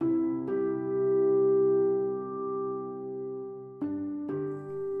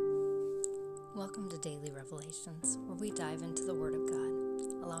Revelations, where we dive into the Word of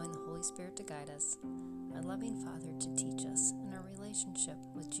God, allowing the Holy Spirit to guide us, our loving Father to teach us, and our relationship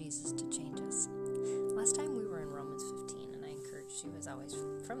with Jesus to change us. Last time we were in Romans 15, and I encouraged you, as always,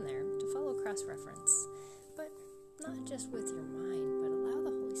 from there to follow cross-reference, but not just with your mind, but allow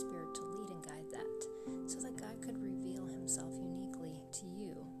the Holy Spirit to lead and guide that, so that God could reveal Himself uniquely to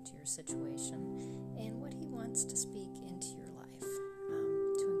you, to your situation, and what He wants to speak into your life.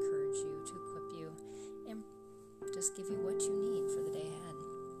 Just give you what you need for the day ahead.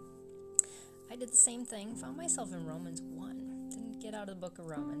 I did the same thing, found myself in Romans 1. Didn't get out of the book of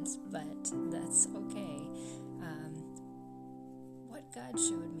Romans, but that's okay. What God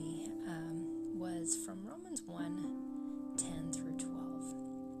showed me was from Romans 1:10 through 12,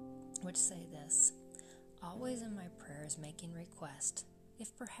 which say this: always in my prayers making request,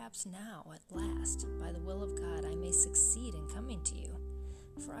 if perhaps now at last, by the will of God, I may succeed in coming to you.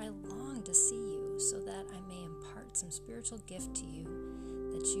 For I long to see you, so that I may impart some spiritual gift to you,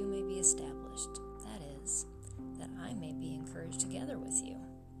 that you may be established. That is, that I may be encouraged together with you,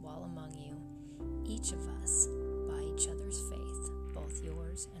 while among you, each of us, by each other's faith, both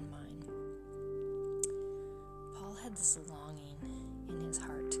yours and mine. Paul had this longing in his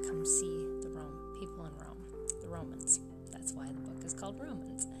heart to come see the people in Rome, the Romans. That's why the book is called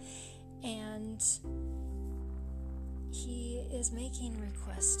Romans. And he is making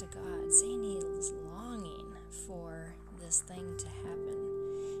requests to God, saying he is longing for this thing to happen.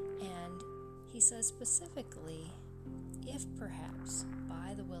 And he says specifically, if perhaps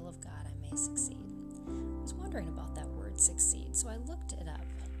by the will of God I may succeed. I was wondering about that word succeed, so I looked it up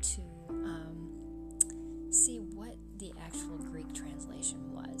to see what the actual Greek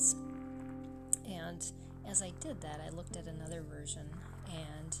translation was. And as I did that, I looked at another version,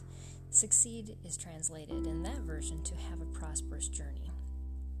 and succeed is translated in that version to have a prosperous journey.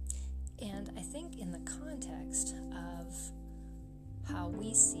 And I think in the context of how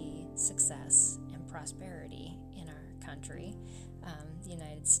we see success and prosperity in our country, the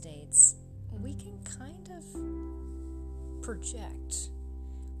United States, we can kind of project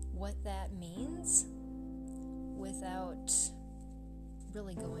what that means without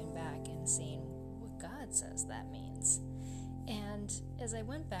really going back and seeing what God says that means. And as I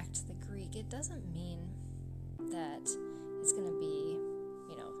went back to the Greek, it doesn't mean that it's going to be,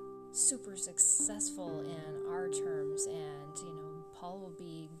 super successful in our terms, and, Paul will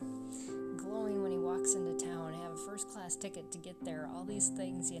be glowing when he walks into town, have a first-class ticket to get there, all these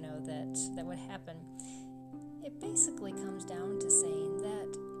things, that would happen. It basically comes down to saying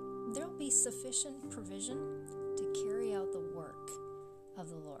that there'll be sufficient provision to carry out the work of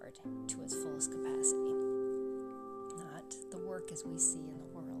the Lord to its fullest capacity. Not the work as we see in the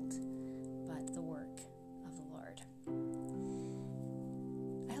world, but the work of the Lord.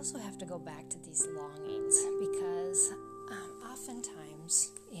 I also have to go back to these longings because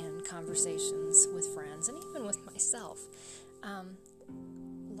oftentimes in conversations with friends and even with myself,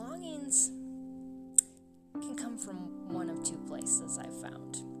 longings can come from one of two places I've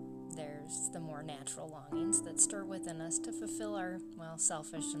found. There's the more natural longings that stir within us to fulfill our,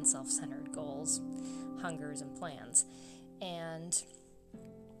 selfish and self-centered goals, hungers, and plans. And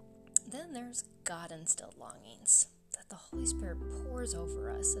then there's God-instilled longings that the Holy Spirit pours over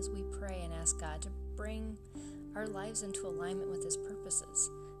us as we pray and ask God to bring our lives into alignment with His purposes.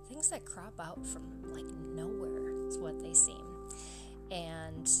 Things that crop out from nowhere is what they seem.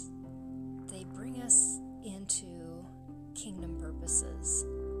 And they bring us into kingdom purposes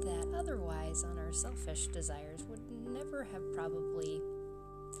that otherwise on our selfish desires would never have probably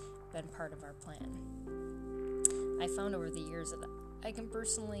been part of our plan. I found over the years that I can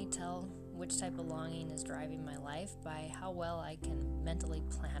personally tell which type of longing is driving my life by how well I can mentally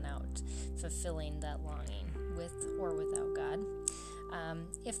plan out fulfilling that longing with or without God.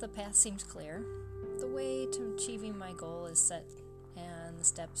 If the path seems clear, the way to achieving my goal is set, and the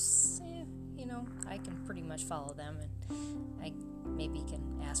steps, I can pretty much follow them, and I maybe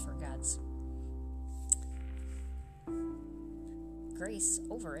can ask for God's grace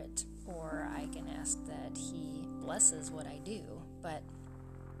over it, or I can ask that He blesses what I do, but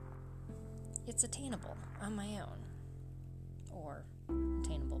it's attainable on my own, or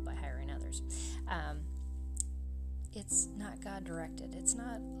attainable by hiring others. It's not God-directed. It's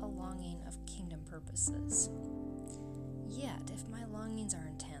not a longing of kingdom purposes. Yet, if my longings are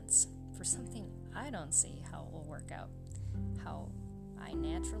intense for something I don't see how it will work out, how I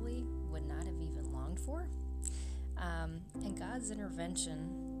naturally would not have even longed for, and God's intervention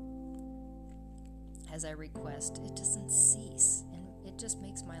as I request, it doesn't cease, and it just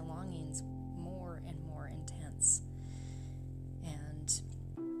makes my longings more and more intense. And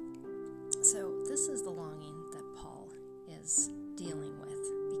So this is the longing that Paul is dealing with,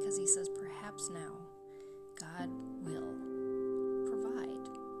 because he says, perhaps now God will provide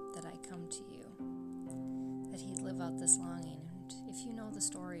that I come to you, that he'd live out this longing. And if you know the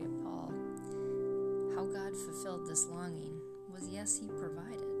story of Paul, how God fulfilled this longing was, yes, he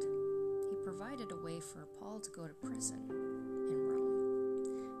provided. He provided a way for Paul to go to prison in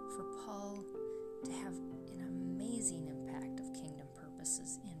Rome, for Paul to have an amazing impact of kingdom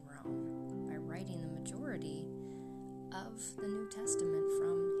purposes in Rome by writing the majority of the New Testament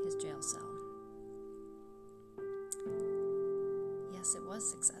from his jail cell. Yes, it was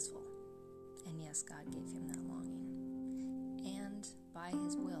successful, and yes, God gave him that longing, and by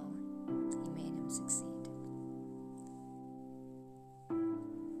his will, he made him succeed.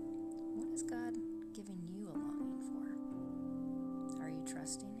 What is God giving you a longing for? Are you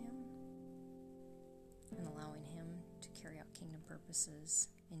trusting him and allowing him to carry out kingdom purposes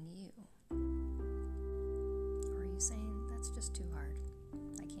in you? Or are you saying, that's just too hard,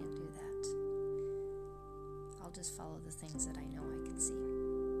 I can't do that, I'll just follow the things that I know I can see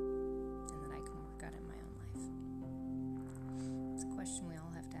and that I can work out in my own life? It's a question we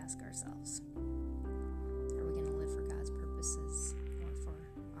all have to ask ourselves. Are we going to live for God's purposes or for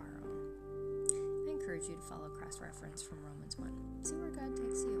our own? I encourage you to follow cross-reference from Romans 1. See where God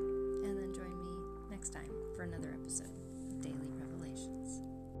takes you, and then join me next time for another episode of Daily Revelations.